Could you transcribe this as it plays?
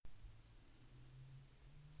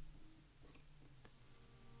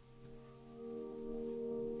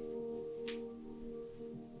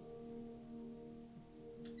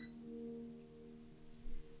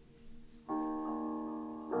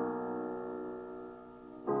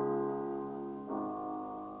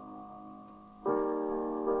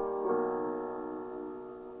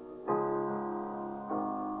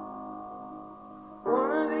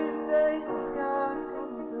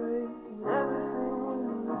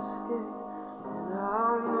escape, and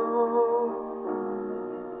I know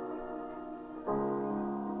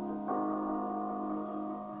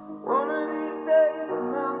one of these days the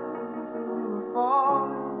mountains will fall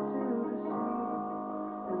into the sea,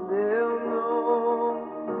 and they'll know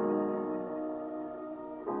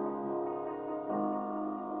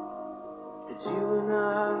it's you and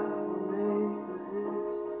I were made for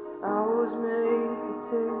this. I was made to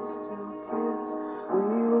taste your kiss. We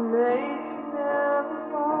were made to never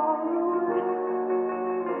fall away.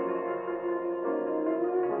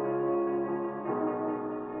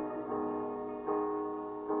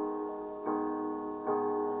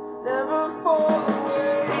 Never fall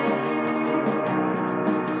away.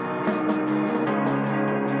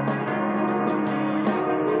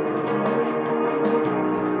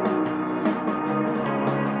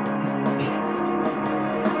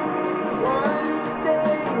 One of these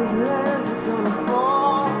days, letters are gonna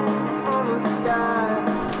fall from the sky,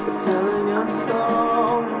 telling us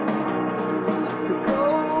all to go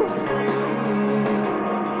free.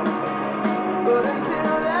 But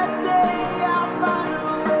until that day, I'll find a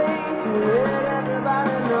way to let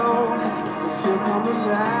everybody know that you're coming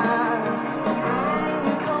back.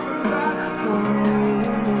 You're coming back for me.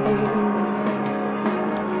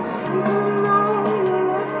 Just even though you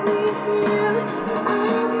left me here, I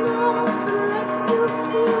know what's left to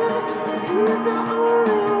fear. These are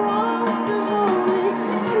only walls that hold me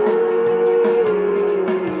free.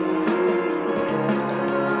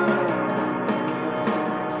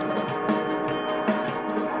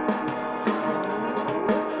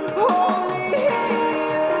 Hold me here.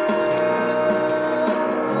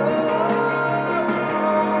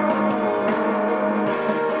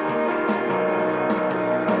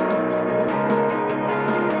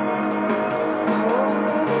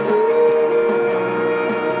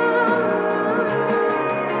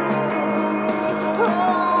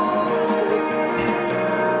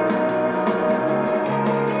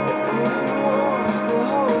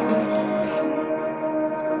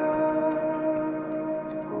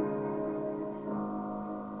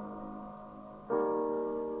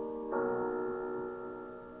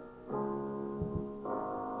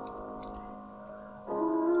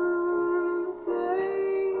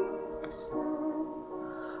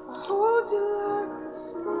 Hold you like the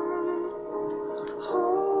sun,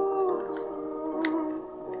 hold on.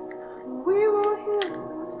 We will hear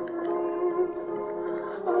those flames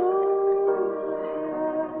overhead.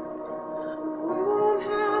 We won't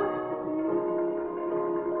have to be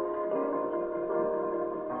scared.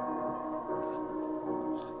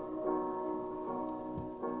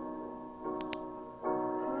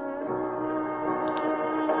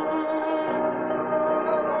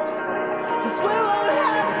 Just we won't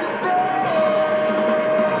have to be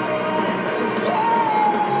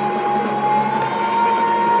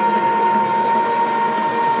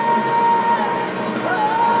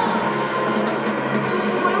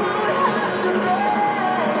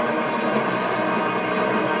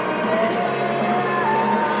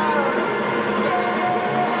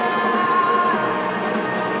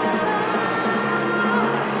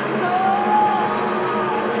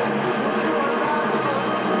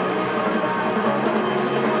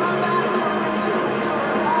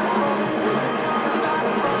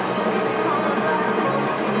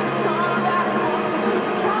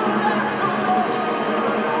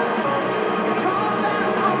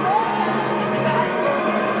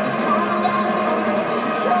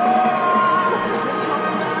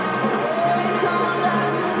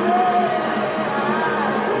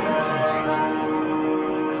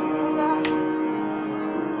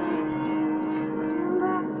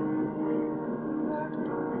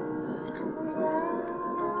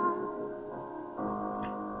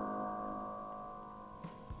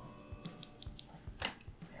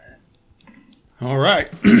All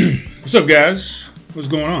right. What's up, guys? What's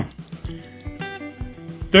going on?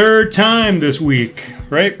 Third time this week,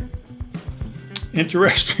 right?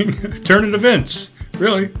 Interesting turn of events.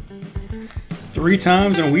 Really? 3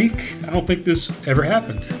 times in a week? I don't think this ever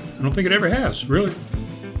happened. I don't think it ever has, really.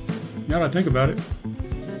 Now that I think about it.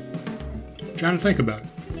 I'm trying to think about it.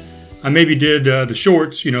 I maybe did the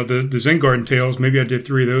shorts, the Zen Garden Tales. Maybe I did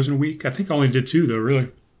 3 of those in a week. I think I only did 2, though, really.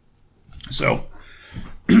 So,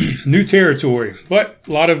 new territory, but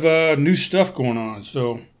a lot of new stuff going on.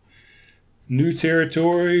 So, new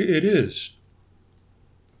territory it is.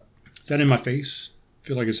 Is that in my face? I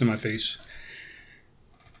feel like it's in my face.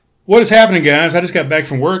 What is happening, guys? I just got back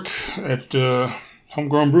from work at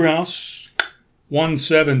Homegrown Brewhouse,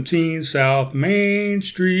 117 South Main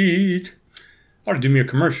Street. Ought to do me a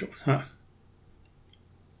commercial, huh?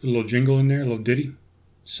 Put a little jingle in there, a little ditty.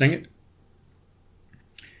 Sing it.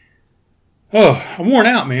 Oh, I'm worn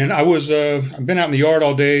out, man. I've been out in the yard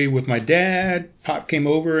all day with my dad. Pop came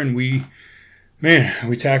over and we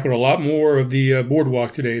tackled a lot more of the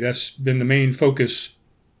boardwalk today. That's been the main focus,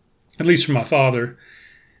 at least for my father.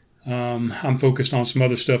 I'm focused on some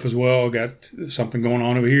other stuff as well. Got something going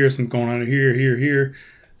on over here, something going on here.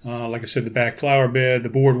 Like I said, the back flower bed, the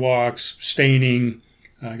boardwalks, staining.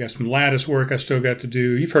 I got some lattice work I still got to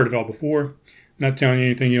do. You've heard it all before. I'm not telling you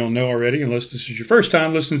anything you don't know already, unless this is your first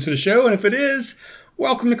time listening to the show. And if it is,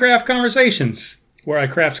 welcome to Craft Conversations, where I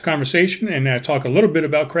craft conversation and I talk a little bit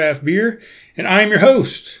about craft beer. And I am your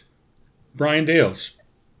host, Brian Dales.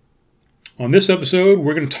 On this episode,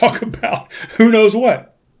 we're going to talk about who knows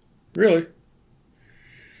what. Really.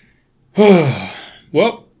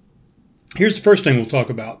 Well, here's the first thing we'll talk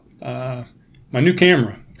about. My new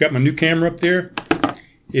camera. I've got my new camera up there.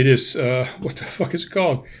 It is, what the fuck is it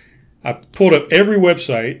called? I pulled up every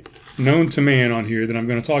website known to man on here that I'm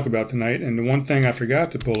going to talk about tonight. And the one thing I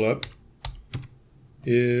forgot to pull up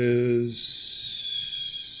is,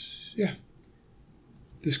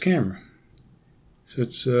 this camera. So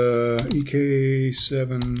it's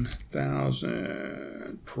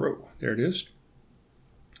EK7000 Pro. There it is.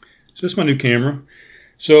 So it's my new camera.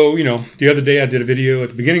 So, the other day I did a video at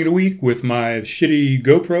the beginning of the week with my shitty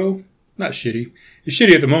GoPro. Not shitty. It's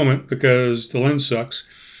shitty at the moment because the lens sucks.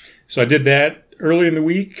 So I did that early in the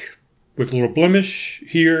week with a little blemish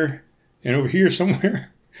here and over here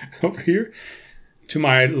somewhere. Over here. To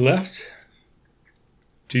my left.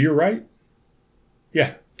 To your right.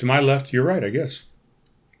 Yeah, to my left, to your right, I guess.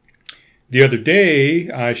 The other day,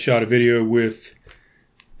 I shot a video with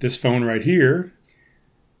this phone right here.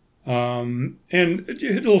 And a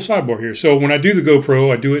little sidebar here. So when I do the GoPro,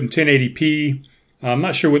 I do it in 1080p. I'm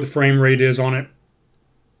not sure what the frame rate is on it.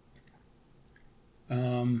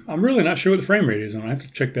 I'm really not sure what the frame rate is on it. I have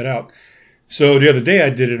to check that out. So the other day, I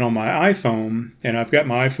did it on my iPhone, and I've got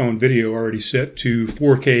my iPhone video already set to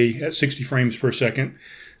 4K at 60 frames per second.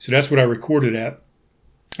 So that's what I recorded at.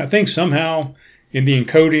 I think somehow in the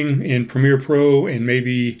encoding in Premiere Pro and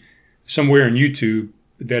maybe somewhere in YouTube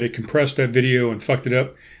that it compressed that video and fucked it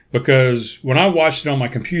up, because when I watched it on my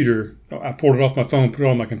computer, I pulled it off my phone, put it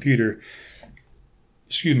on my computer.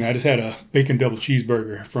 Excuse me, I just had a bacon double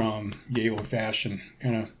cheeseburger from Yay Old Fashioned,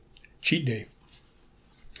 kind of cheat day.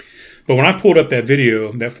 But when I pulled up that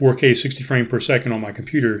video, that 4K 60 frame per second on my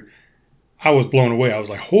computer, I was blown away. I was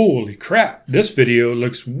like, holy crap, this video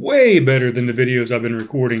looks way better than the videos I've been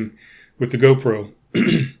recording with the GoPro.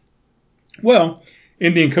 Well,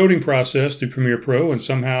 in the encoding process through Premiere Pro and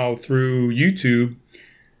somehow through YouTube,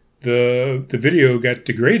 the video got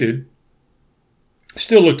degraded.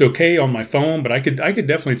 Still looked okay on my phone, but I could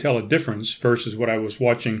definitely tell a difference versus what I was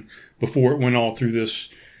watching before it went all through this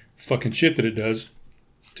fucking shit that it does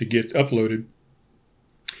to get uploaded.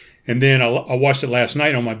 And then I watched it last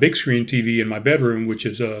night on my big screen TV in my bedroom, which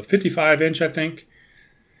is a 55-inch, I think.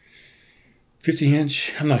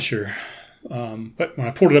 50-inch, I'm not sure. But when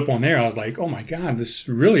I pulled it up on there, I was like, oh my God, this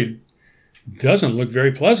really doesn't look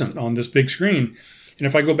very pleasant on this big screen. And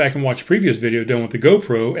if I go back and watch a previous video done with the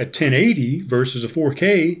GoPro at 1080 versus a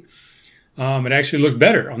 4K, it actually looked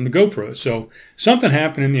better on the GoPro. So something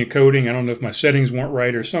happened in the encoding. I don't know if my settings weren't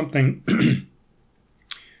right or something.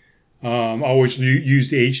 I always use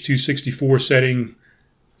the H.264 setting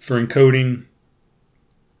for encoding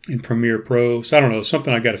in Premiere Pro. So I don't know,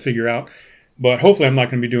 something I got to figure out. But hopefully I'm not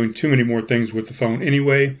going to be doing too many more things with the phone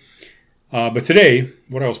anyway. But today,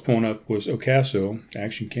 what I was pulling up was Ocaso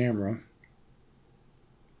action camera.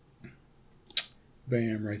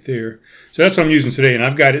 Bam, right there. So that's what I'm using today. And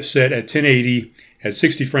I've got it set at 1080 at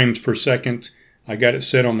 60 frames per second. I got it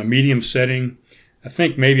set on the medium setting. I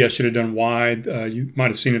think maybe I should have done wide. You might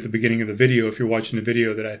have seen at the beginning of the video, if you're watching the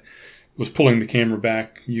video, that I was pulling the camera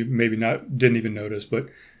back. You maybe didn't even notice, but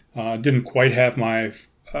didn't quite have my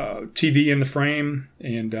TV in the frame.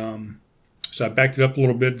 And so I backed it up a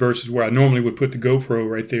little bit versus where I normally would put the GoPro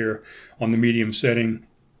right there on the medium setting.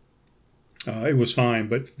 It was fine,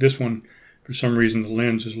 but this one, for some reason, the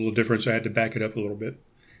lens is a little different, so I had to back it up a little bit.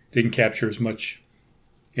 Didn't capture as much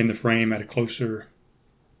in the frame at a closer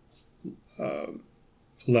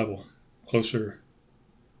level. Closer.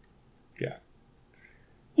 Yeah.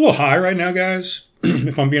 A little high right now, guys,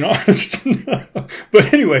 if I'm being honest.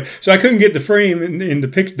 But anyway, so I couldn't get the frame in the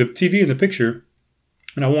TV in the picture,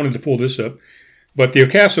 and I wanted to pull this up. But the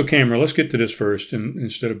Ocaso camera, let's get to this first, and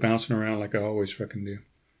instead of bouncing around like I always fucking do.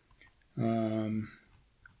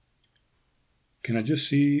 Can I just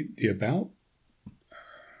see the about?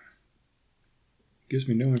 Gives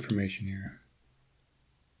me no information here.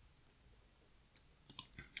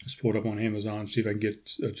 Let's pull it up on Amazon, see if I can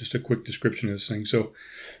get just a quick description of this thing. So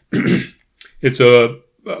It's a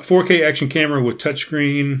 4K action camera with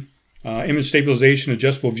touchscreen, image stabilization,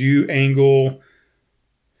 adjustable view angle,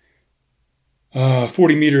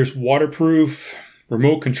 40 meters waterproof,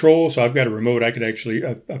 remote control. So I've got a remote. I could actually,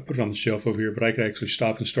 I put it on the shelf over here, but I could actually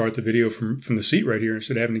stop and start the video from the seat right here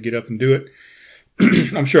instead of having to get up and do it.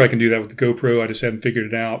 I'm sure I can do that with the GoPro. I just haven't figured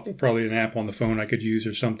it out. Probably an app on the phone I could use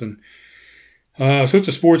or something. So it's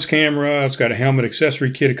a sports camera. It's got a helmet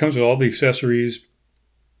accessory kit. It comes with all the accessories.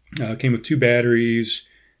 Came with 2 batteries.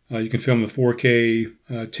 You can film the 4K,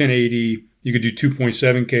 1080. You could do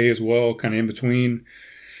 2.7K as well, kind of in between.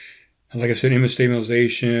 Like I said, image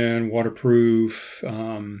stabilization, waterproof.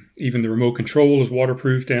 Even the remote control is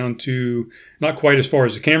waterproof down to not quite as far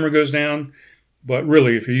as the camera goes down. But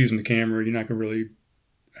really, if you're using the camera, you're not going to really,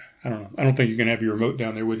 I don't know. I don't think you're going to have your remote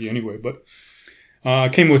down there with you anyway. But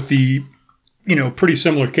came with the, pretty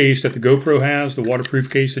similar case that the GoPro has, the waterproof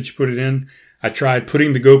case that you put it in. I tried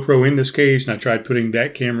putting the GoPro in this case, and I tried putting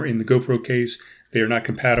that camera in the GoPro case. They are not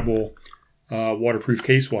compatible waterproof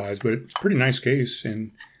case-wise, but it's a pretty nice case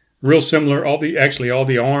and real similar. All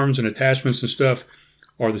the arms and attachments and stuff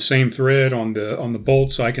are the same thread on the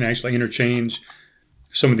bolt, so I can actually interchange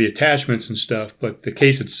some of the attachments and stuff, but the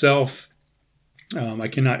case itself, I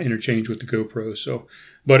cannot interchange with the GoPro. So,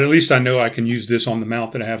 but at least I know I can use this on the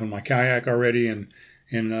mount that I have on my kayak already and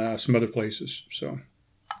some other places. So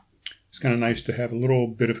it's kind of nice to have a little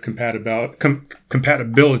bit of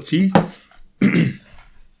compatibility.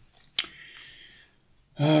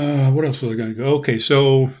 What else was I going to go? Okay,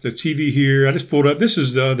 so the TV here, I just pulled up. This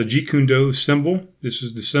is the Jeet Kune Do symbol. This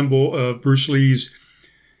is the symbol of Bruce Lee's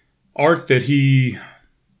art that he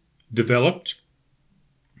developed.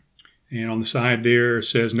 And on the side there it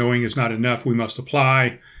says, knowing is not enough, we must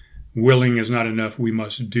apply. Willing is not enough, we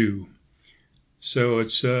must do. So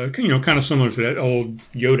it's, kind of similar to that old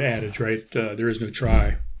Yoda adage, right? There is no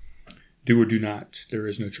try. Do or do not. There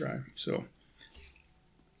is no try. So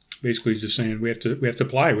basically he's just saying we have to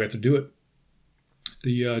apply. We have to do it.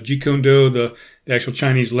 The Jeet Kune Do, the actual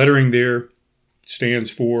Chinese lettering there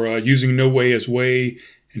stands for using no way as way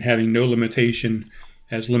and having no limitation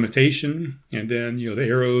as limitation. And then, the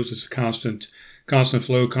arrows, it's a constant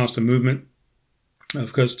flow, constant movement.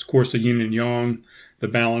 Of course, the yin and yang, the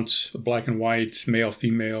balance, black and white, male,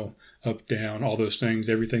 female, up, down, all those things,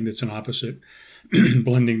 everything that's an opposite,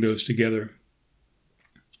 blending those together.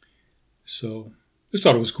 So I just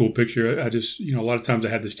thought it was a cool picture. I just, a lot of times I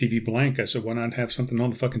had this TV blank. I said, why not have something on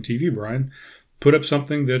the fucking TV, Brian? Put up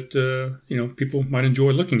something that, people might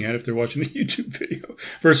enjoy looking at if they're watching a YouTube video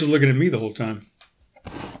versus looking at me the whole time.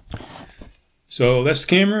 So that's the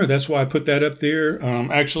camera. That's why I put that up there.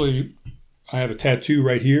 Actually, I have a tattoo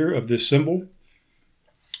right here of this symbol.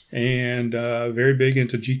 And very big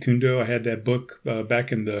into Jeet Kune Do. I had that book back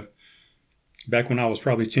when I was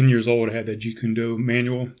probably 10 years old. I had that Jeet Kune Do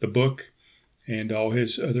manual, the book, and all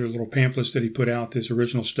his other little pamphlets that he put out, this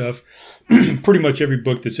original stuff. Pretty much every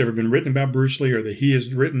book that's ever been written about Bruce Lee or that he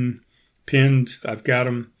has written, pinned, I've got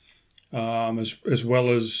them, as well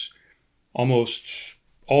as almost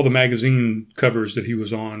all the magazine covers that he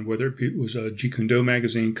was on, whether it was a Jeet Kune Do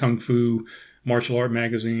magazine, Kung Fu, martial art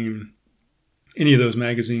magazine, any of those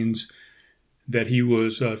magazines that he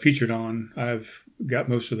was featured on, I've got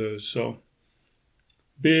most of those. So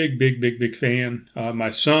big fan. My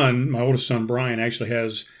oldest son, Brian, actually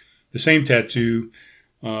has the same tattoo,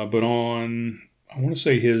 but on, I want to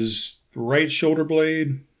say his right shoulder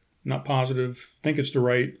blade. Not positive. I think it's the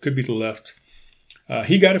right. Could be the left.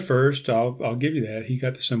 He got it first. I'll give you that. He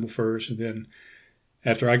got the symbol first. And then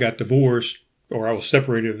after I got divorced, or I was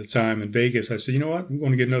separated at the time in Vegas, I said, you know what? I'm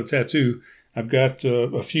going to get another tattoo. I've got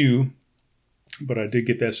a few, but I did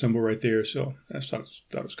get that symbol right there. So I thought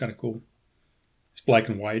it was kind of cool. It's black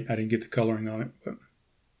and white. I didn't get the coloring on it. But.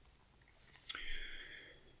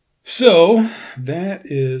 So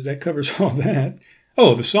that covers all that.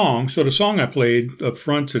 Oh, the song. So the song I played up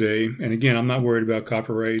front today, and again, I'm not worried about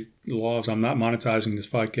copyright laws. I'm not monetizing this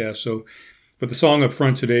podcast. But the song up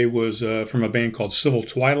front today was from a band called Civil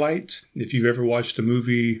Twilight. If you've ever watched the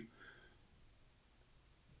movie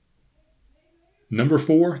Number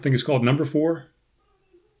 4, I think it's called Number 4.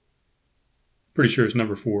 Pretty sure it's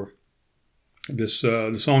Number 4. The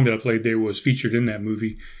song that I played there was featured in that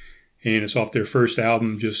movie, and it's off their first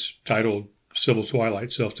album, just titled Civil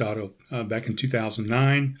Twilight, self-titled, back in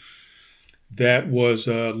 2009. That was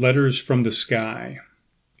Letters from the Sky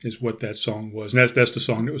is what that song was. And that's the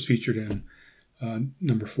song that was featured in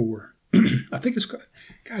Number 4. I think it's called,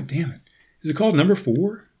 God damn it. Is it called Number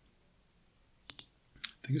 4?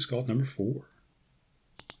 I think it's called Number 4.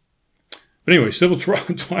 But anyway, Civil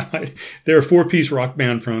Twilight, they're a 4-piece rock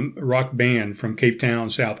band from Cape Town,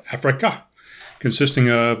 South Africa. consisting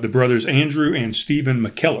of the brothers Andrew and Stephen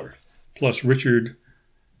McKellar, plus Richard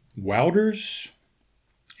Wouters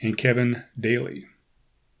and Kevin Daly.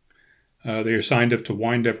 They are signed up to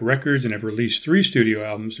Wind Up Records and have released 3 studio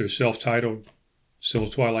albums. They're self-titled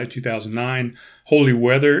Silver Twilight 2009, Holy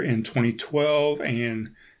Weather in 2012,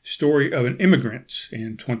 and Story of an Immigrant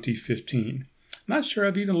in 2015. Not sure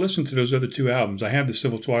I've even listened to those other 2 albums. I have the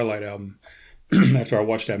Civil Twilight album after I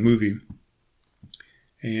watched that movie.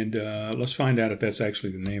 And let's find out if that's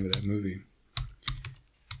actually the name of that movie.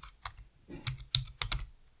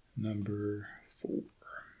 Number 4.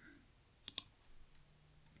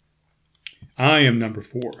 I Am Number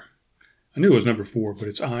 4. I knew it was number 4, but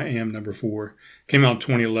it's I Am Number 4. Came out in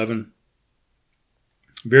 2011.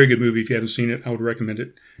 Very good movie. If you haven't seen it, I would recommend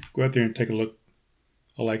it. Go out there and take a look.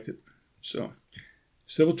 I liked it. So,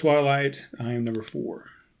 Civil Twilight, I Am Number 4.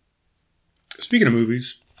 Speaking of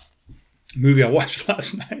movies, a movie I watched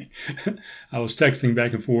last night. I was texting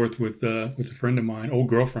back and forth with a friend of mine, old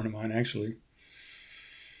girlfriend of mine, actually.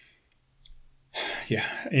 Yeah,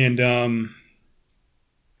 and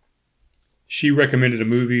she recommended a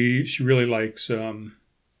movie. She really likes The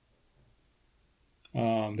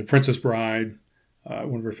Princess Bride,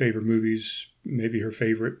 one of her favorite movies, maybe her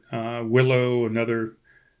favorite. Willow, another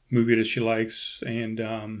movie that she likes,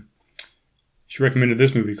 and she recommended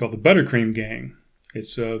this movie called The Buttercream Gang.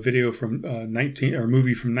 It's a video from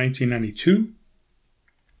movie from 1992.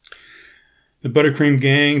 The Buttercream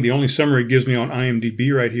Gang, the only summary it gives me on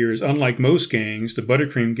IMDb right here is, unlike most gangs, the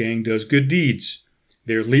Buttercream Gang does good deeds.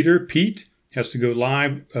 Their leader, Pete, has to go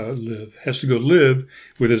live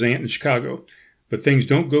with his aunt in Chicago. But things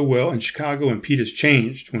don't go well in Chicago, and Pete has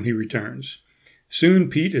changed when he returns. Soon,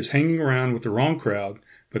 Pete is hanging around with the wrong crowd,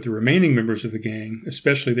 but the remaining members of the gang,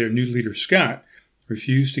 especially their new leader, Scott,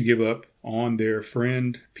 refuse to give up on their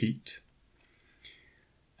friend, Pete.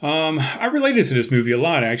 I related to this movie a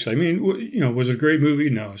lot, actually. I mean, was it a great movie?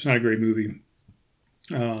 No, it's not a great movie.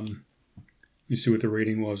 Let me see what the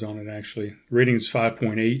rating was on it, actually. The rating is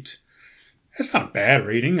 5.8. That's not a bad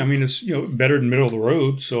rating. I mean, it's, better than middle of the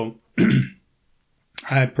road, so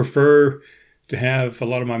I prefer to have a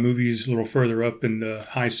lot of my movies a little further up in the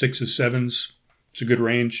high 6s, 7s. It's a good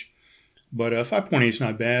range. But 5.8 is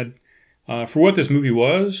not bad. For what this movie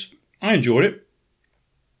was, I enjoyed it.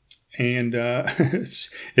 And it's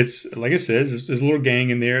like I said, there's a little gang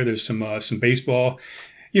in there. There's some baseball.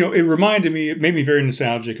 It made me very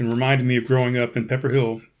nostalgic and reminded me of growing up in Pepper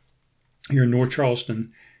Hill here in North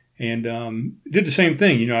Charleston. And did the same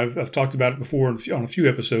thing. I've talked about it before on a few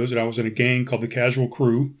episodes that I was in a gang called the Casual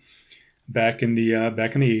Crew back in the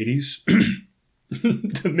 80s,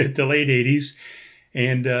 the mid to late 80s.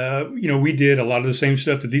 And, we did a lot of the same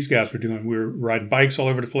stuff that these guys were doing. We were riding bikes all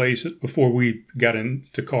over the place before we got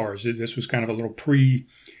into cars. This was kind of a little pre-car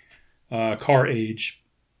age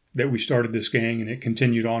that we started this gang, and it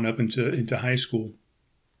continued on up into high school.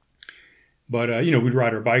 But, we'd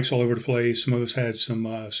ride our bikes all over the place. Some of us had some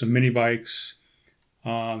mini bikes,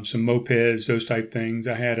 some mopeds, those type things.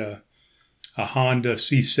 I had a Honda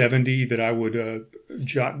C70 that I would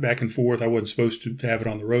jot back and forth. I wasn't supposed to have it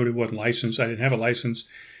on the road. It wasn't licensed. I didn't have a license.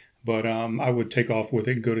 But I would take off with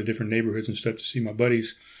it and go to different neighborhoods and stuff to see my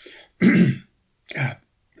buddies. God, I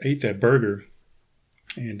ate that burger,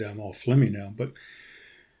 and I'm all phlegmy now. But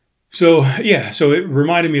so it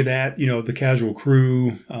reminded me of that. The Casual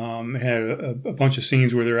Crew had a bunch of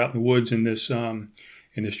scenes where they're out in the woods in this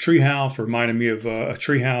treehouse. Reminded me of a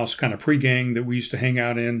treehouse kind of pre-gang that we used to hang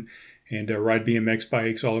out in. And ride BMX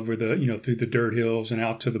bikes all over through the dirt hills and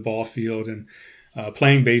out to the ball field, and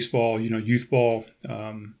playing baseball, youth ball.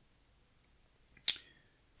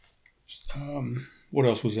 What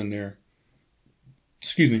else was in there?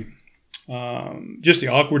 Excuse me. Just the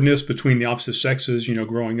awkwardness between the opposite sexes,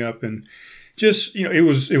 growing up, and just, it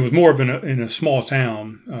was more of in a small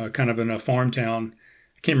town, kind of in a farm town.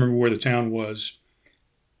 I can't remember where the town was.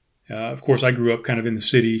 Of course, I grew up kind of in the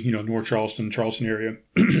city, North Charleston area.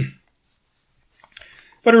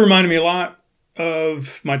 But it reminded me a lot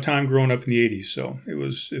of my time growing up in the 80s. So it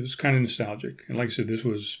was kind of nostalgic. And like I said, this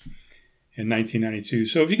was in 1992.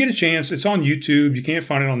 So if you get a chance, it's on YouTube. You can't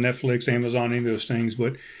find it on Netflix, Amazon, any of those things.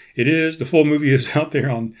 But the full movie is out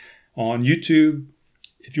there on YouTube.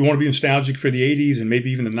 If you want to be nostalgic for the 80s and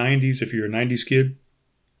maybe even the 90s, if you're a 90s kid,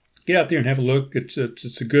 get out there and have a look. It's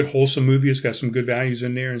a good, wholesome movie. It's got some good values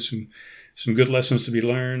in there and some good lessons to be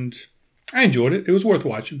learned. I enjoyed it. It was worth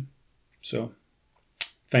watching. So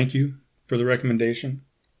thank you for the recommendation.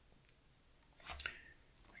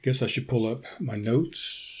 I guess I should pull up my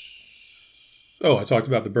notes. Oh, I talked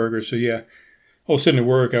about the burger. So yeah, I was sitting at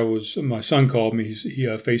work. My son called me. He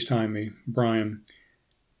FaceTimed me, Brian.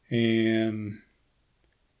 And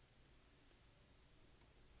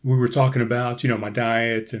we were talking about, my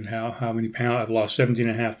diet and how many pounds. I've lost 17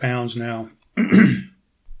 and a half pounds now.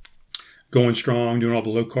 Going strong, doing all the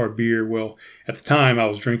low-carb beer. Well, at the time, I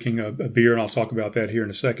was drinking a beer, and I'll talk about that here in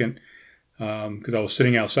a second, because I was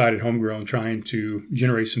sitting outside at Homegrown trying to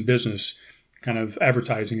generate some business, kind of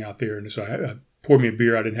advertising out there. And so I poured me a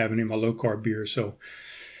beer. I didn't have any of my low-carb beer, so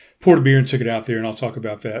poured a beer and took it out there, and I'll talk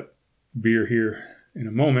about that beer here in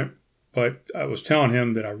a moment. But I was telling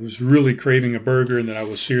him that I was really craving a burger and that I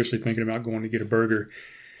was seriously thinking about going to get a burger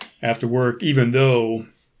after work, even though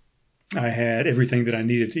I had everything that I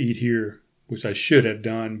needed to eat here, which I should have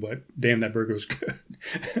done, but damn, that burger was good.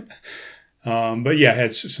 But yeah, I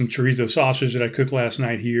had some chorizo sausage that I cooked last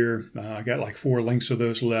night here. I got like 4 links of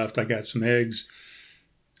those left. I got some eggs.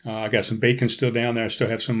 I got some bacon still down there. I still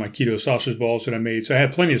have some of my keto sausage balls that I made. So I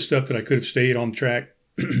had plenty of stuff that I could have stayed on the track.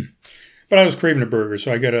 But I was craving a burger.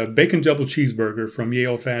 So I got a bacon double cheeseburger from Ye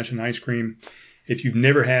Old Fashioned Ice Cream. If you've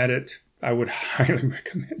never had it, I would highly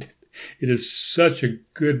recommend it. It is such a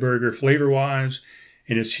good burger flavor-wise,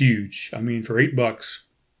 and it's huge. I mean, for $8,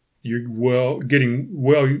 you're getting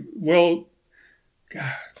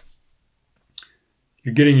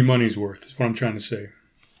your money's worth, is what I'm trying to say.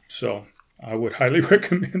 So I would highly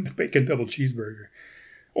recommend the bacon double cheeseburger,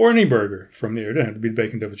 or any burger from there. It doesn't have to be the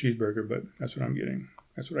bacon double cheeseburger, but that's what I'm getting.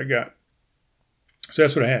 That's what I got. So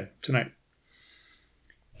that's what I had tonight.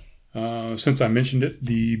 Since I mentioned it,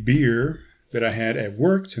 the beer that I had at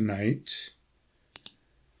work tonight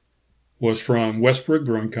was from Westbrook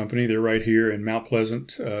Brewing Company. They're right here in Mount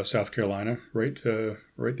Pleasant, South Carolina, right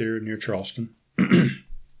there near Charleston.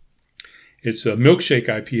 It's a milkshake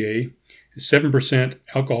IPA. It's 7%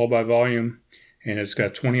 alcohol by volume, and it's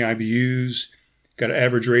got 20 IBUs. Got an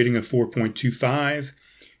average rating of 4.25.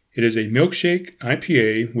 It is a milkshake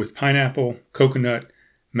IPA with pineapple, coconut,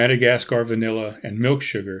 Madagascar vanilla, and milk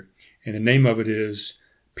sugar. And the name of it is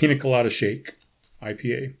Pina Colada Shake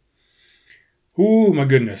IPA. Ooh, my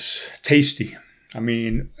goodness. Tasty. I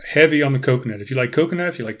mean, heavy on the coconut. If you like coconut,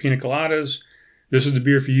 if you like pina coladas, this is the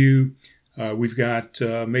beer for you. We've got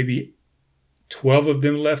maybe 12 of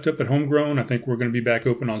them left up at Homegrown. I think we're going to be back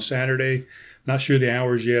open on Saturday. Not sure the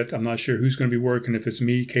hours yet. I'm not sure who's going to be working, if it's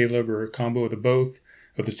me, Caleb, or a combo of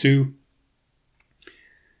the two.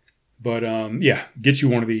 But yeah, get you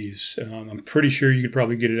one of these. I'm pretty sure you could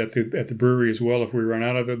probably get it at the brewery as well if we run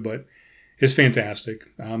out of it. But it's fantastic.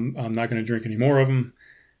 I'm not going to drink any more of them,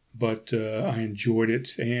 but I enjoyed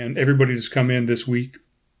it. And everybody that's come in this week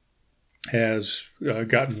has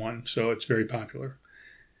gotten one, so it's very popular.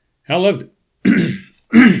 I loved it.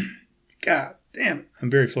 God damn it.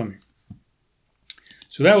 I'm very phlegmy.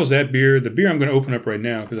 So that was that beer. The beer I'm going to open up right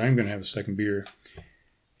now, because I'm going to have a second beer,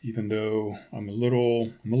 even though I'm a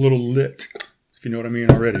little lit, if you know what I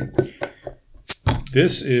mean already.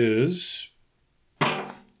 This is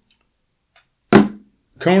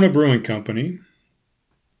Kona Brewing Company,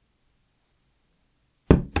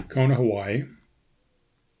 Kona, Hawaii.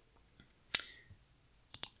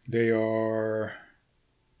 They are...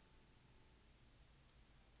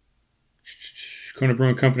 Kona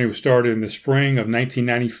Brewing Company was started in the spring of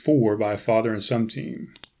 1994 by a father and son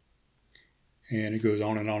team. And it goes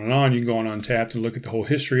on and on and on. You can go on Untappd and look at the whole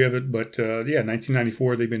history of it. But yeah,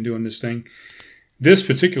 1994, they've been doing this thing. This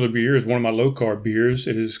particular beer is one of my low-carb beers.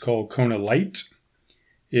 It is called Kona Light.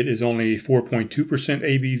 It is only 4.2%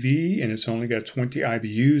 ABV, and it's only got 20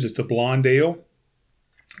 IBUs. It's a blonde ale.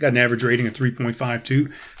 Got an average rating of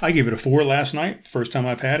 3.52. I gave it a 4 last night. First time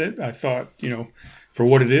I've had it. I thought, for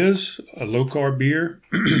what it is, a low-carb beer.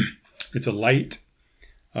 It's a light,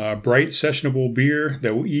 bright, sessionable beer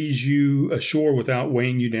that will ease you ashore without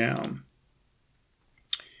weighing you down.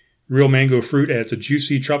 Real mango fruit adds a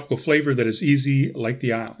juicy tropical flavor that is easy like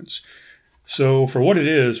the islands. So for what it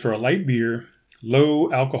is, for a light beer, low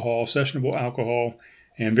alcohol, sessionable alcohol,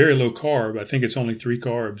 and very low carb, I think it's only 3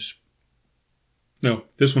 carbs. No,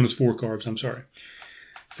 this one is 4 carbs, I'm sorry.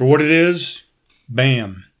 For what it is,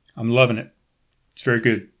 bam, I'm loving it. It's very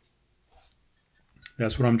good.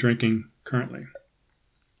 That's what I'm drinking currently.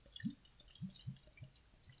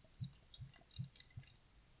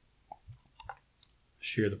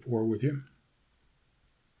 Share the pour with you.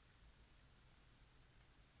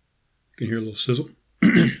 You can hear a little sizzle, a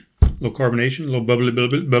little carbonation, a little bubbly.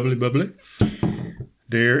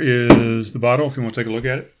 There is the bottle if you want to take a look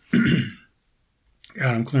at it.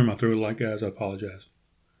 God, I'm clearing my throat like guys. I apologize.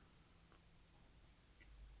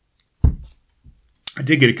 I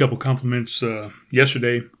did get a couple compliments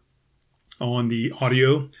yesterday on the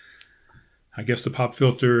audio. I guess the pop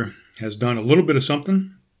filter has done a little bit of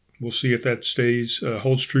something. We'll see if that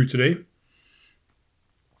holds true today.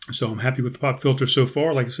 So I'm happy with the pop filter so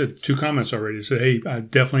far. Like I said, 2 comments already. Said, hey, I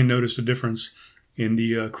definitely noticed a difference in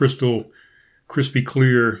the crystal, crispy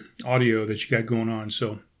clear audio that you got going on.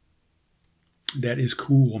 So that is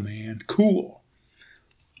cool, man. Cool.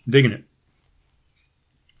 Digging it.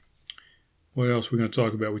 What else are we going to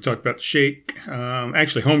talk about? We talked about the shake.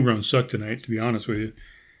 Actually, homegrown sucked tonight, to be honest with you.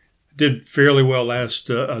 I did fairly well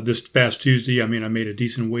this past Tuesday. I mean, I made a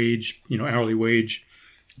decent wage, hourly wage.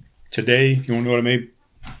 Today, you want to know what I made?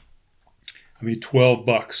 I made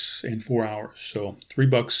 $12 in 4 hours. So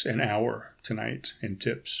 $3 an hour tonight in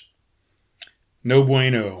tips. No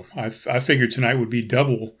bueno. I figured tonight would be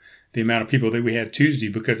double the amount of people that we had Tuesday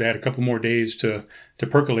because I had a couple more days to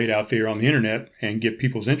percolate out there on the internet and get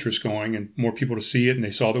people's interest going and more people to see it. And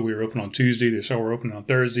they saw that we were open on Tuesday. They saw we were open on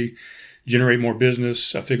Thursday. Generate more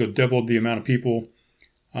business. I figured doubled the amount of people.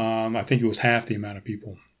 I think it was half the amount of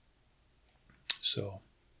people. So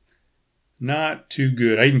not too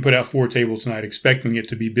good. I even put out 4 tables tonight expecting it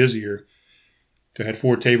to be busier. So I had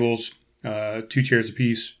 4 tables, 2 chairs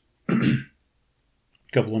apiece, a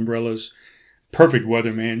couple umbrellas. Perfect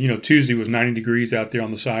weather, man. Tuesday was 90 degrees out there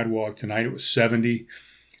on the sidewalk. Tonight it was 70.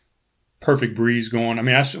 Perfect breeze going. I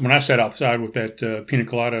mean, when I sat outside with that Pina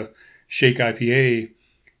Colada Shake IPA,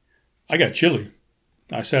 I got chilly.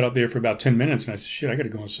 I sat out there for about 10 minutes and I said, shit, I got to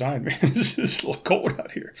go inside, man. It's a little cold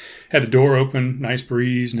out here. Had the door open, nice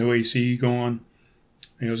breeze, no AC going.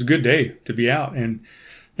 And it was a good day to be out. And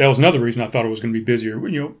that was another reason I thought it was going to be busier.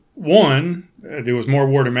 One, there was more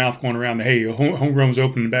word of mouth going around that, hey, Homegrown's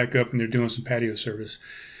opening back up and they're doing some patio service.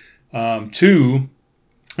 2,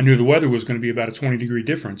 I knew the weather was going to be about a 20-degree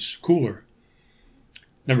difference, cooler.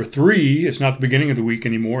 Number 3, it's not the beginning of the week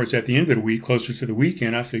anymore. It's at the end of the week, closer to the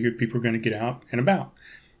weekend. I figured people are going to get out and about.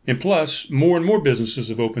 And plus, more and more businesses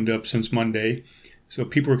have opened up since Monday. So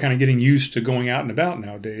people are kind of getting used to going out and about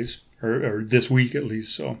nowadays, or this week at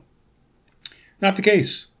least. So not the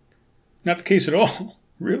case. Not the case at all,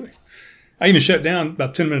 really. I even shut down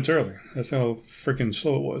about 10 minutes early. That's how freaking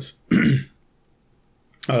slow it was.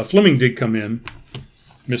 Fleming did come in.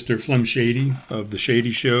 Mr. Flem Shady of The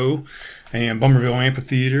Shady Show and Bummerville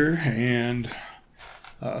Amphitheater and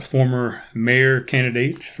former mayor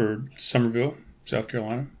candidate for Summerville, South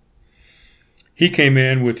Carolina. He came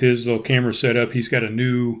in with his little camera setup. He's got a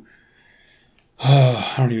new,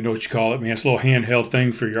 I don't even know what you call it, man. It's a little handheld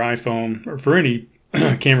thing for your iPhone or for any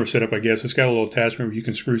camera setup, I guess. It's got a little attachment where you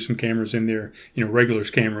can screw some cameras in there, regular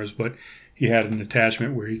cameras, but he had an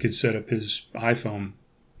attachment where he could set up his iPhone.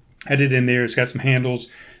 Had it in there. It's got some handles.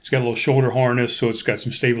 It's got a little shoulder harness, so it's got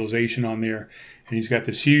some stabilization on there. And he's got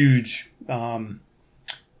this huge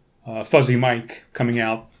fuzzy mic coming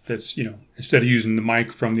out that's, instead of using the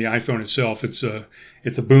mic from the iPhone itself, it's a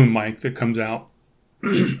boom mic that comes out.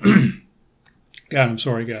 God, I'm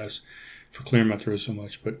sorry, guys, for clearing my throat so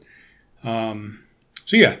much. But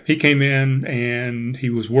so, yeah, he came in and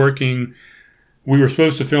he was working. We were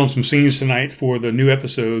supposed to film some scenes tonight for the new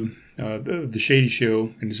episode, The Shady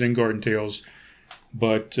Show and Zen Garden Tales,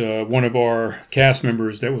 but one of our cast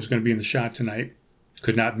members that was going to be in the shot tonight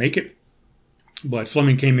could not make it. But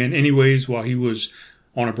Fleming came in anyways while he was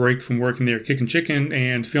on a break from working there kicking chicken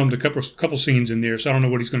and filmed a couple scenes in there, so I don't know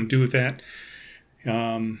what he's going to do with that.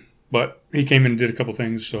 But he came in and did a couple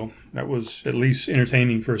things, so that was at least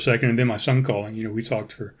entertaining for a second. And then my son calling, we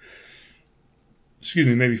talked for,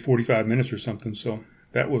 maybe 45 minutes or something, so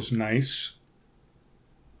that was nice.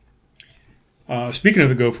 Speaking of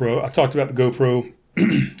the GoPro, I talked about the GoPro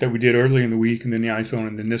that we did early in the week, and then the iPhone,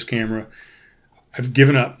 and then this camera. I've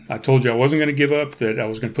given up. I told you I wasn't going to give up, that I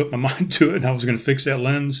was going to put my mind to it, and I was going to fix that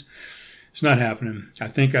lens. It's not happening. I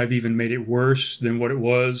think I've even made it worse than what it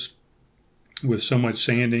was with so much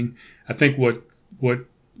sanding. I think what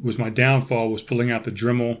was my downfall was pulling out the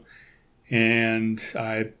Dremel, and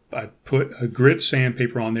I put a grit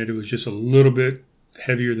sandpaper on there that was just a little bit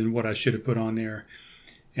heavier than what I should have put on there.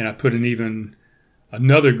 And I put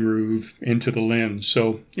another groove into the lens.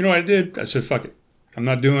 So, what I did? I said, fuck it. I'm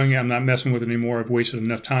not doing it. I'm not messing with it anymore. I've wasted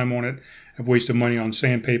enough time on it. I've wasted money on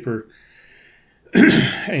sandpaper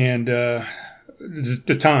and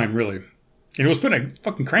the time, really. And it was putting a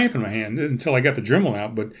fucking cramp in my hand until I got the Dremel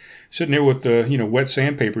out. But sitting there with the wet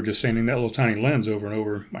sandpaper, just sanding that little tiny lens over and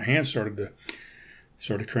over, my hands started to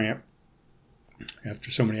cramp after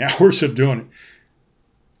so many hours of doing it.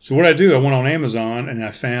 So what I do, I went on Amazon and I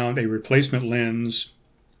found a replacement lens,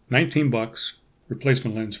 $19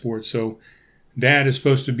 replacement lens for it. So that is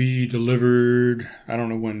supposed to be delivered, I don't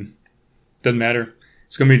know when, doesn't matter.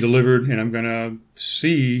 It's going to be delivered and I'm going to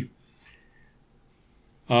see,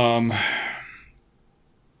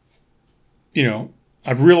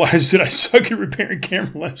 I've realized that I suck at repairing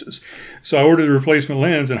camera lenses. So I ordered a replacement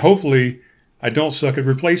lens, and hopefully I don't suck at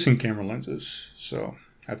replacing camera lenses. So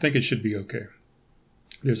I think it should be okay.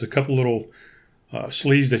 There's a couple little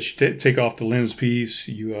sleeves that you take off the lens piece.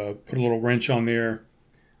 You put a little wrench on there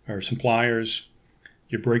or some pliers.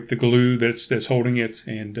 You break the glue that's holding it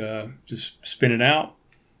and just spin it out.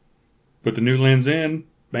 Put the new lens in.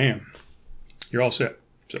 Bam. You're all set.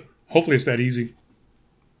 So hopefully it's that easy.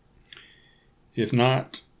 If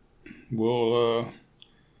not, we'll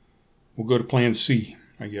go to plan C,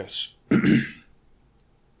 I guess.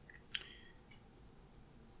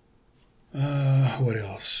 What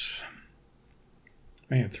else?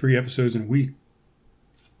 Man, 3 episodes in a week.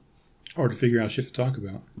 Hard to figure out shit to talk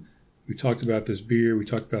about. We talked about this beer. We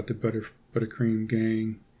talked about the Buttercream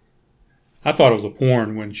Gang. I thought it was a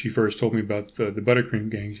porn when she first told me about the Buttercream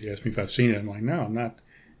Gang. She asked me if I've seen it. I'm like, no, I'm not.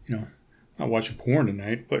 Not watching porn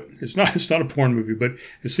tonight, but it's not a porn movie, but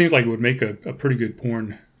it seems like it would make a pretty good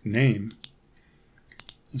porn name.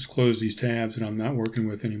 Let's close these tabs that I'm not working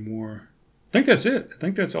with anymore. I think that's it. I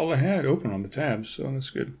think that's all I had open on the tabs, so that's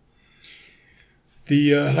good.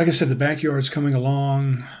 Like I said, the backyard's coming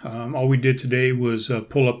along. All we did today was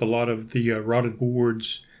pull up a lot of the rotted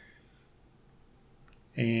boards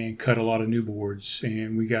and cut a lot of new boards,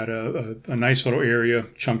 and we got a nice little area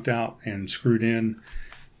chunked out and screwed in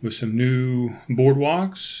with some new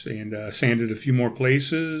boardwalks and sanded a few more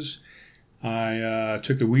places. I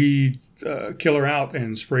took the weed killer out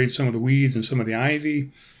and sprayed some of the weeds and some of the ivy,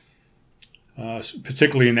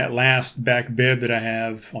 particularly in that last back bed that I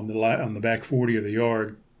have on the back 40 of the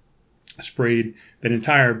yard. I sprayed that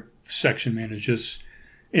entire section, man, is just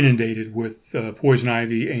inundated with poison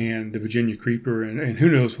ivy and the Virginia creeper and who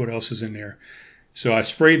knows what else is in there. So I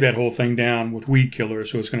sprayed that whole thing down with weed killer,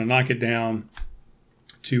 so it's going to knock it down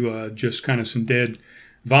to just kind of some dead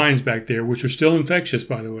vines back there, which are still infectious,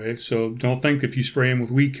 by the way. So don't think if you spray them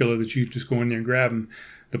with weed killer that you just go in there and grab them.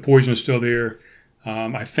 The poison is still there.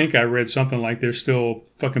 I think I read something like they're still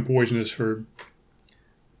fucking poisonous for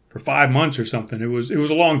 5 months or something. It was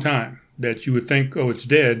a long time that you would think, oh, it's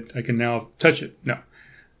dead. I can now touch it. No,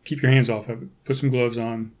 keep your hands off of it. Put some gloves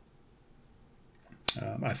on.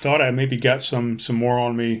 I thought I maybe got some more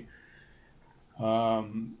on me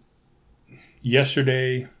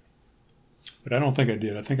yesterday, but I don't think I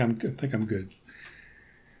did. I think I'm good.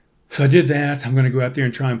 So I did that. I'm going to go out there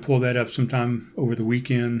and try and pull that up sometime over the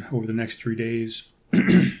weekend, over the next 3 days.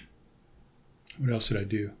 What else did I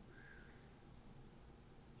do?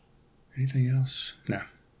 Anything else? No,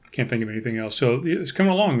 can't think of anything else. So it's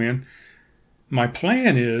coming along, man. My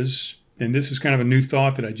plan is, and this is kind of a new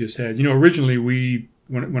thought that I just had. Originally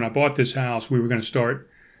when I bought this house, we were going to start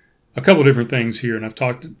a couple different things here, and I've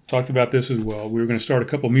talked about this as well. We were going to start a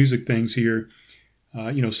couple music things here.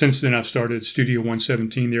 Since then I've started Studio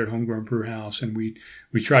 117 there at Homegrown Brew House, and we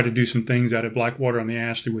tried to do some things out at Blackwater on the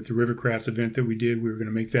Ashley with the Rivercraft event that we did. We were going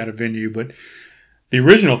to make that a venue, but the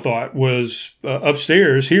original thought was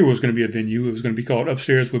upstairs here was going to be a venue. It was going to be called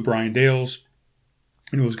Upstairs with Brian Dales,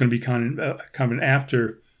 and it was going to be kind of an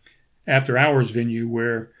after hours venue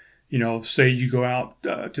where, say you go out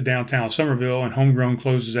to downtown Somerville and Homegrown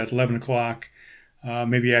closes at 11 o'clock,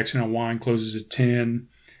 maybe Accidental Wine closes at 10.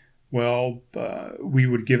 Well, we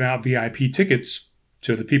would give out VIP tickets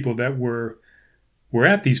to the people that were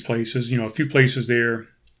at these places. A few places there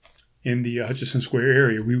in the Hutchison Square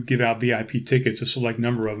area, we would give out VIP tickets, a select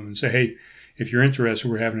number of them, and say, hey, if you're interested,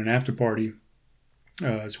 we're having an after party.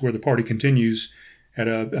 It's where the party continues at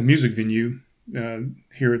a music venue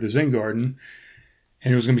here at the Zen Garden.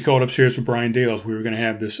 And it was going to be called Upstairs with Brian Dales. We were going to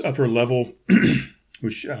have this upper level,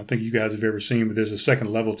 which I don't think you guys have ever seen, but there's a second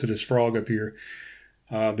level to this frog up here.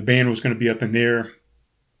 The band was going to be up in there.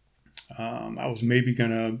 I was maybe going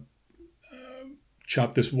to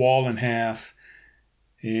chop this wall in half,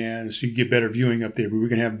 and so you get better viewing up there. But we're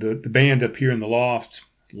going to have the band up here in the loft,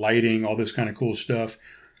 lighting, all this kind of cool stuff.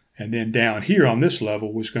 And then down here on this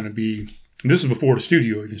level was going to be, and this is before the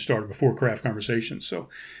studio even started, before Craft Conversations. So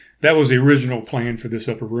that was the original plan for this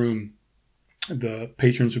upper room. The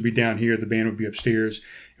patrons would be down here. The band would be upstairs.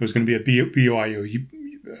 It was going to be a BYOB.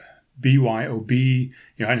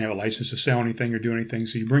 I didn't have a license to sell anything or do anything.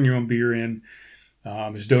 So you bring your own beer in.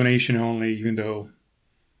 It's donation only, even though,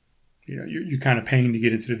 you're kind of paying to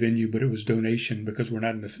get into the venue, but it was donation because we're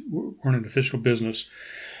we're an official business.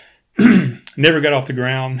 Never got off the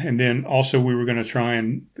ground. And then also we were going to try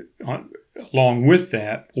and, along with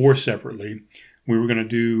that or separately, we were going to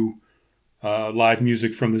do live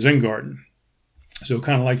music from the Zen Garden. So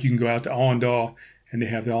kind of like you can go out to Allendale, and they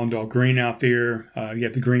have the Allendale Green out there. You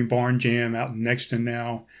have the Green Barn Jam out in Nexton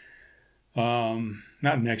now.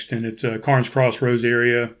 Not Nexton, it's Carnes Crossroads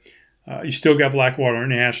area. You still got Blackwater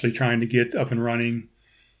and Ashley trying to get up and running.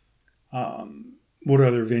 What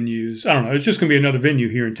other venues? I don't know. It's just going to be another venue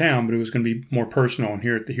here in town, but it was going to be more personal and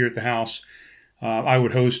here at the house. I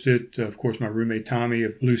would host it. Of course, my roommate Tommy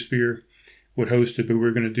of Blue Spear would host it, but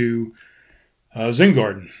we're going to do Zen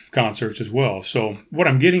Garden concerts as well. So what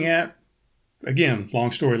I'm getting at, again,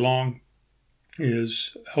 long story long,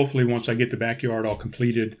 is hopefully once I get the backyard all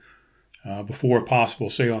completed before a possible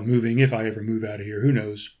sale on moving, if I ever move out of here, who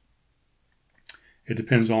knows? It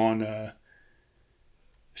depends on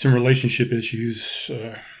some relationship issues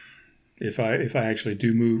if I actually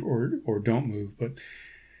do move or don't move. But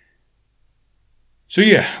so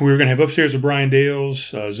yeah, we were going to have Upstairs with Brian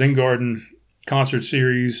Dales, Zen Garden concert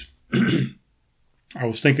series. I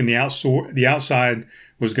was thinking the outside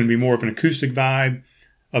was going to be more of an acoustic vibe.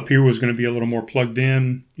 Up here was going to be a little more plugged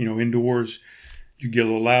in, indoors. You get a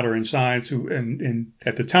little louder inside. So, and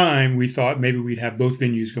at the time, we thought maybe we'd have both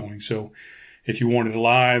venues going. So if you wanted a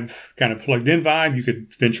live kind of plugged in vibe, you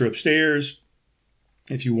could venture upstairs.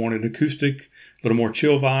 If you wanted an acoustic, a little more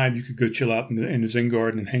chill vibe, you could go chill out in the Zen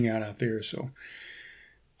Garden and hang out there. So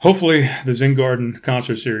hopefully the Zen Garden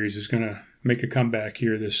concert series is going to make a comeback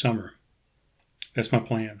here this summer. That's my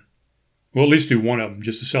plan. We'll at least do one of them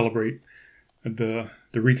just to celebrate the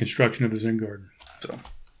reconstruction of the Zen Garden. So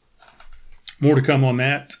more to come on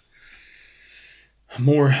that.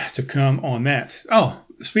 Oh,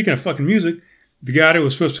 speaking of fucking music, the guy that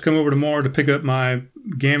was supposed to come over tomorrow to pick up my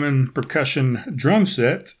Gammon percussion drum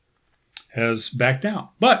set has backed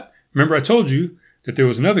out. But remember I told you that there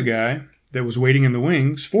was another guy that was waiting in the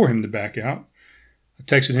wings for him to back out. I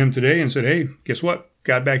texted him today and said, hey, guess what?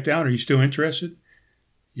 Guy backed out. Are you still interested?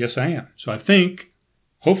 Yes, I am. So I think,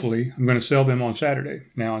 hopefully, I'm going to sell them on Saturday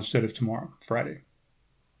now instead of tomorrow, Friday.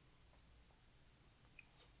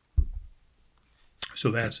 So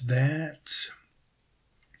that's that. Let's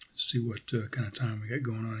see what kind of time we got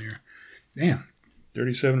going on here. Damn,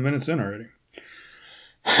 37 minutes in already.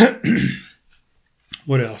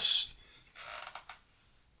 What else?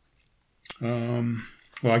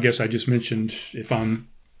 Well, I guess I just mentioned if I'm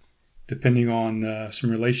depending on some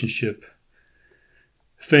relationship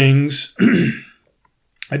things,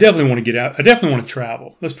 I definitely want to get out. I definitely want to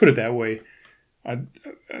travel. Let's put it that way. Now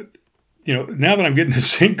that I'm getting the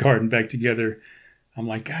Zen Garden back together, I'm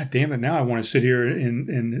like, God damn it! Now I want to sit here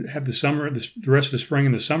and have the summer, the rest of the spring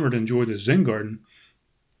and the summer to enjoy the Zen Garden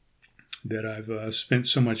that I've spent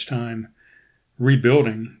so much time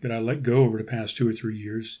rebuilding, that I let go over the past 2 or 3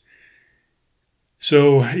 years.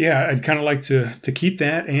 So yeah, I'd kind of like to keep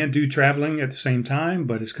that and do traveling at the same time,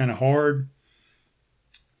 but it's kind of hard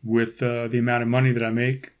with the amount of money that I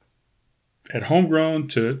make at Homegrown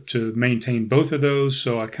to maintain both of those.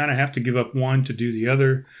 So I kind of have to give up one to do the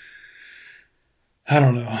other. I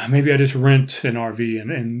don't know. Maybe I just rent an RV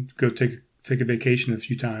and go take a vacation a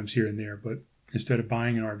few times here and there, but instead of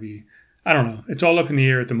buying an RV, I don't know. It's all up in the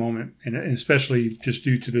air at the moment, and especially just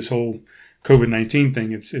due to this whole COVID-19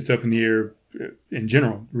 thing, it's up in the air in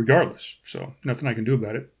general, regardless. So nothing I can do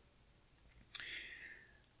about it.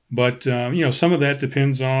 But some of that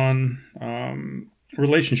depends on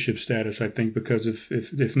relationship status, I think, because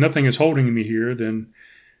if nothing is holding me here, then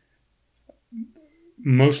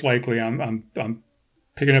most likely I'm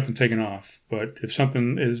picking up and taking off. But if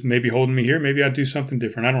something is maybe holding me here, maybe I do something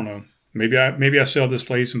different. I don't know. Maybe I sell this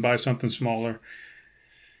place and buy something smaller.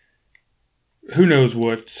 Who knows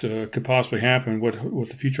what could possibly happen, what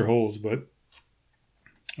the future holds. But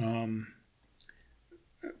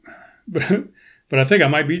I think I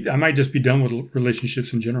might just be done with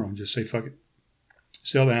relationships in general and just say fuck it,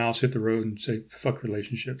 sell the house, hit the road, and say fuck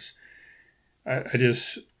relationships.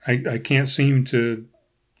 I can't seem to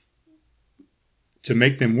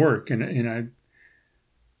make them work, and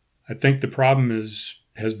I think the problem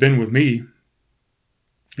has been with me.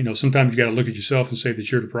 Sometimes you got to look at yourself and say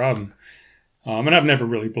that you're the problem. And I've never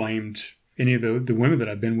really blamed any of the women that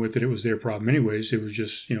I've been with that it was their problem anyways. It was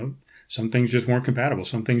just, some things just weren't compatible.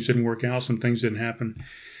 Some things didn't work out. Some things didn't happen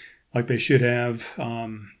like they should have.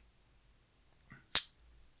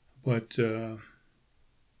 But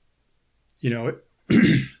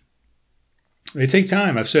they take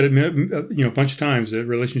time. I've said it, a bunch of times that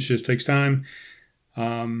relationships takes time.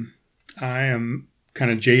 I am kind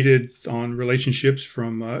of jaded on relationships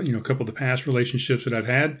from, a couple of the past relationships that I've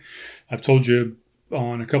had. I've told you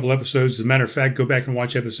on a couple episodes. As a matter of fact, go back and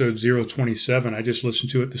watch episode 027. I just listened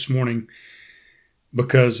to it this morning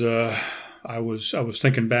because I was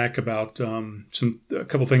thinking back about a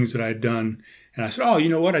couple things that I had done, and I said, "Oh, you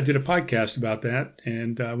know what? I did a podcast about that,"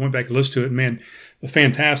 and I went back and listened to it. Man, a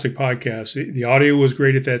fantastic podcast. The audio was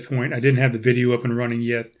great at that point. I didn't have the video up and running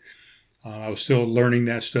yet. I was still learning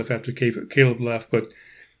that stuff after Caleb left, but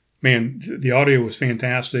man, the audio was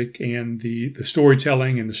fantastic, and the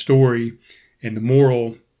storytelling and the story and the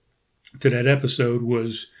moral to that episode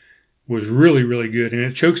was really, really good. And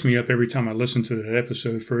it chokes me up every time I listen to that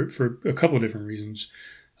episode for a couple of different reasons.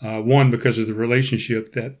 One, because of the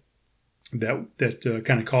relationship that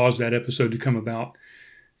kind of caused that episode to come about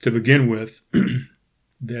to begin with,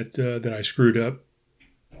 that I screwed up.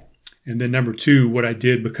 And then number two, what I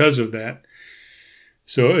did because of that.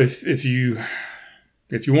 So if you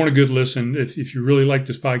want a good listen, if you really like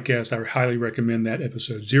this podcast, I highly recommend that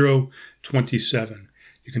episode 027.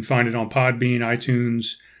 You can find it on Podbean,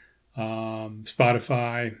 iTunes,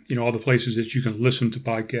 Spotify, all the places that you can listen to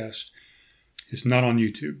podcasts. It's not on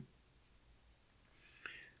YouTube.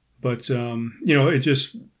 But,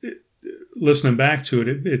 listening back to it,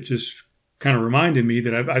 it just kind of reminded me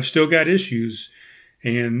that I've still got issues,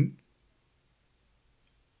 and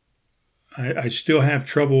I still have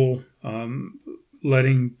trouble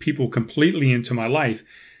letting people completely into my life.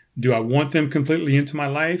 Do I want them completely into my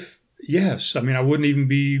life? Yes. I mean, I wouldn't even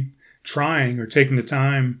be trying or taking the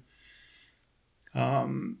time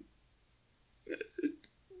to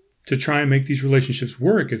try and make these relationships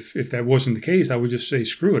work. If that wasn't the case, I would just say,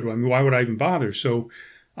 screw it. I mean, why would I even bother? So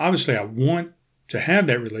obviously I want to have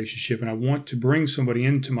that relationship, and I want to bring somebody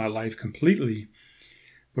into my life completely.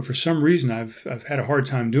 But for some reason, I've had a hard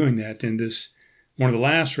time doing that. And one of the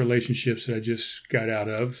last relationships that I just got out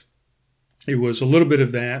of, it was a little bit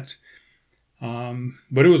of that.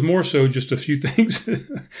 But it was more so just a few things.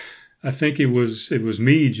 I think it was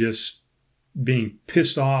me just being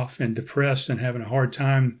pissed off and depressed and having a hard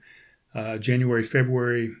time. January,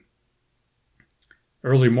 February,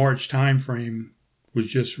 early March time frame was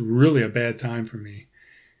just really a bad time for me.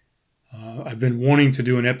 I've been wanting to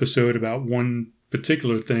do an episode about one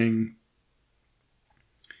particular thing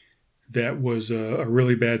that was a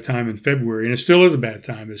really bad time in February, and it still is a bad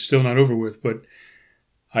time. It's still not over with, but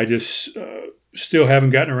I just still haven't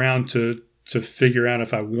gotten around to figure out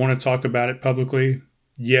if I want to talk about it publicly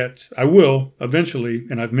yet. I will eventually,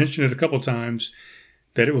 and I've mentioned it a couple times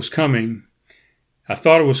that it was coming. I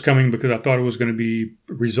thought it was coming because I thought it was going to be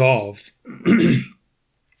resolved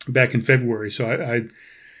back in February. So I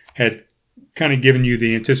had kind of given you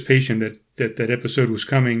the anticipation that episode was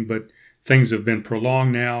coming, but things have been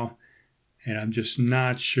prolonged now, and I'm just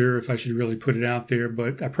not sure if I should really put it out there,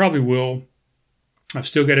 but I probably will. I've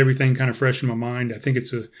still got everything kind of fresh in my mind. I think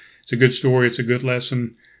it's a good story. It's a good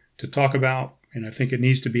lesson to talk about, and I think it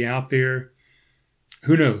needs to be out there.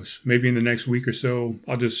 Who knows? Maybe in the next week or so,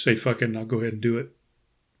 I'll just say fuck it and I'll go ahead and do it.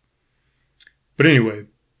 But anyway,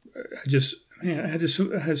 I had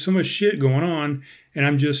so much shit going on, and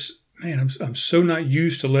I'm so not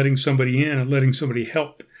used to letting somebody in and letting somebody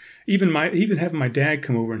help. Even having my dad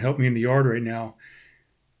come over and help me in the yard right now.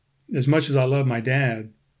 As much as I love my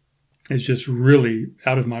dad, it's just really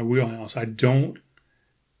out of my wheelhouse. I don't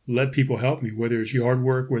let people help me, whether it's yard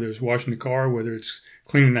work, whether it's washing the car, whether it's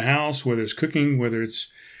cleaning the house, whether it's cooking, whether it's,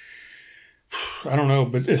 I don't know,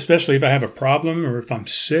 but especially if I have a problem or if I'm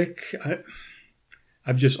sick,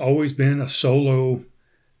 I've just always been a solo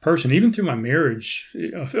person. Even through my marriage,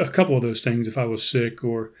 a couple of those things, if I was sick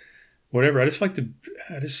or whatever, I just like to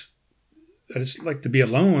be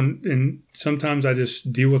alone, and sometimes I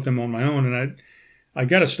just deal with them on my own, and I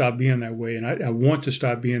got to stop being that way, and I want to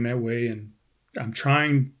stop being that way, and I'm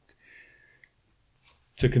trying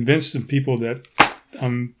to convince some people that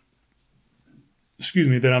I'm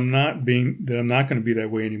not going to be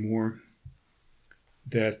that way anymore.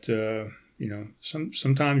 That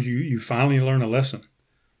sometimes you finally learn a lesson,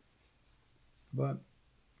 but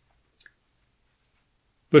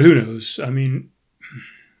who knows? I mean,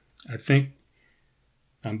 I think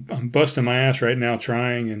I'm busting my ass right now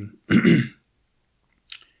trying, and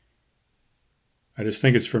I just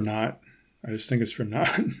think it's for naught. I just think it's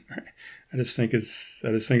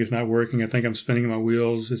not working. I think I'm spinning my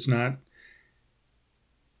wheels. It's not.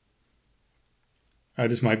 I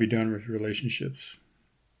just might be done with relationships.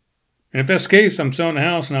 And if that's the case, I'm selling the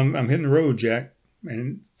house and I'm hitting the road, Jack.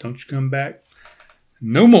 And don't you come back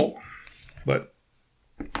no more. But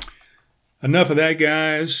enough of that,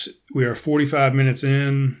 guys. We are 45 minutes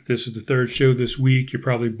in. This is the third show this week. You're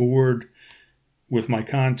probably bored with my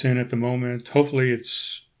content at the moment. Hopefully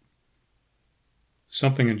it's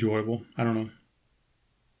something enjoyable. I don't know.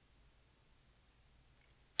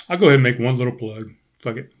 I'll go ahead and make one little plug.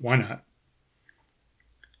 Fuck it. Why not?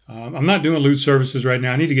 I'm not doing lute services right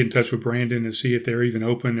now. I need to get in touch with Brandon and see if they're even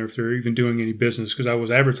open or if they're even doing any business, because I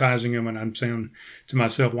was advertising them and I'm saying to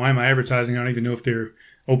myself, why am I advertising? I don't even know if they're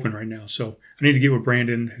open right now. So I need to get with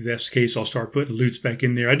Brandon. If that's the case, I'll start putting lutes back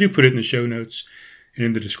in there. I do put it in the show notes and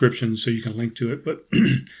in the description so you can link to it.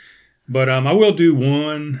 But I will do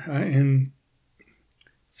one, and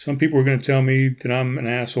some people are going to tell me that I'm an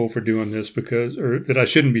asshole for doing this or that I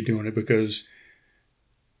shouldn't be doing it because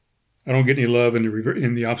I don't get any love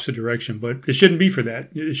in the opposite direction. But it shouldn't be for that.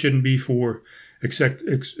 It shouldn't be for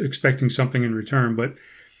expecting something in return. But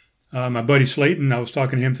my buddy Slayton, I was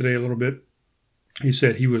talking to him today a little bit. He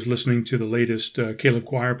said he was listening to the latest Caleb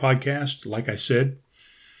Choir podcast, like I said.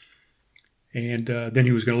 And then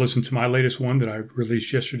he was going to listen to my latest one that I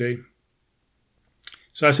released yesterday.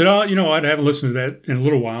 So I said, I haven't listened to that in a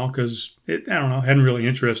little while because it hadn't really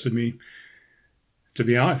interested me, to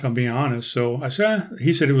be honest, if I'm being honest. So I said,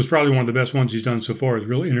 he said it was probably one of the best ones he's done so far. It's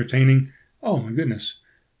really entertaining. Oh, my goodness.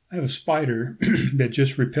 I have a spider that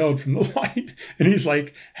just repelled from the light, and he's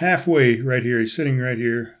like halfway right here. He's sitting right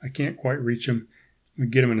here. I can't quite reach him. I'm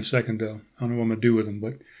going to get him in a second, though. I don't know what I'm going to do with him,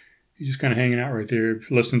 but he's just kind of hanging out right there,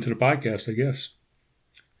 listening to the podcast, I guess.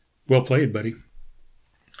 Well played, buddy.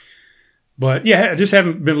 But yeah, I just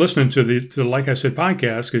haven't been listening to the Like I Said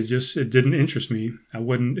podcast because it didn't interest me. I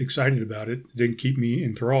wasn't excited about it. It didn't keep me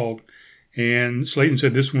enthralled. And Slayton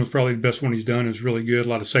said this one was probably the best one he's done. It was really good. A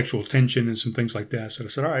lot of sexual tension and some things like that. So I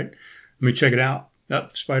said, all right, let me check it out.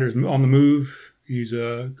 That spider's on the move. He's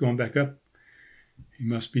going back up. He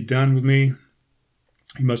must be done with me.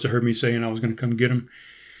 He must have heard me saying I was going to come get him.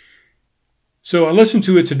 So I listened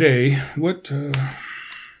to it today. Let's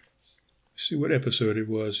see what episode it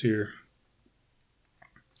was here.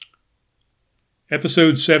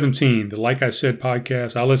 Episode 17, the Like I Said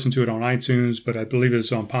podcast. I listened to it on iTunes, but I believe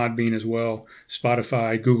it's on Podbean as well,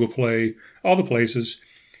 Spotify, Google Play, all the places.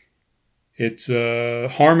 It's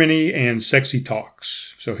Harmony and Sexy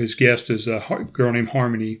Talks. So his guest is a girl named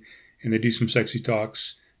Harmony, and they do some sexy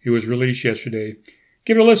talks. It was released yesterday.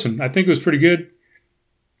 Give it a listen. I think it was pretty good.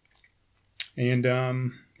 And,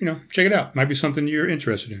 check it out. Might be something you're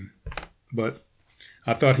interested in. But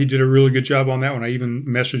I thought he did a really good job on that one. I even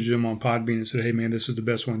messaged him on Podbean and said, hey, man, this is the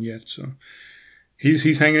best one yet. So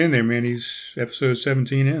he's hanging in there, man. He's episode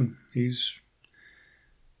 17 in. He's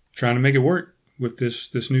trying to make it work with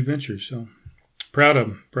this new venture. So proud of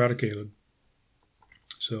him. Proud of Caleb.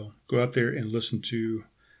 So go out there and listen to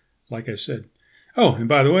Like I Said. Oh, and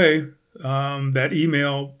by the way, that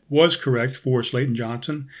email was correct for Slayton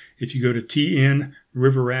Johnson. If you go to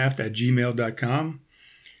tnriverraft@gmail.com,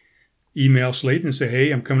 email Slayton and say,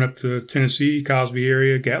 hey, I'm coming up to Tennessee, Cosby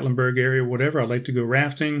area, Gatlinburg area, whatever. I'd like to go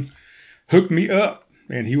rafting. Hook me up.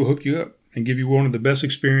 And he will hook you up and give you one of the best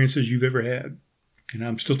experiences you've ever had. And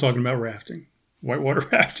I'm still talking about rafting. Whitewater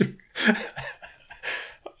rafting.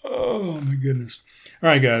 Oh, my goodness. All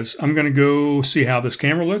right, guys. I'm going to go see how this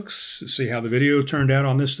camera looks, see how the video turned out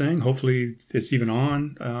on this thing. Hopefully it's even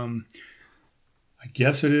on. I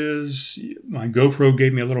guess it is. My GoPro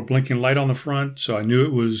gave me a little blinking light on the front, so I knew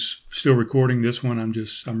it was still recording. This one,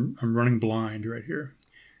 I'm running blind right here,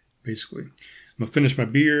 basically. I'm going to finish my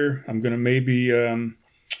beer. I'm going to maybe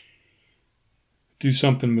do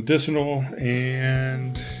something medicinal,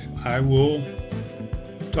 and I will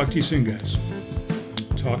talk to you soon, guys.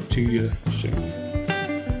 Talk to you soon.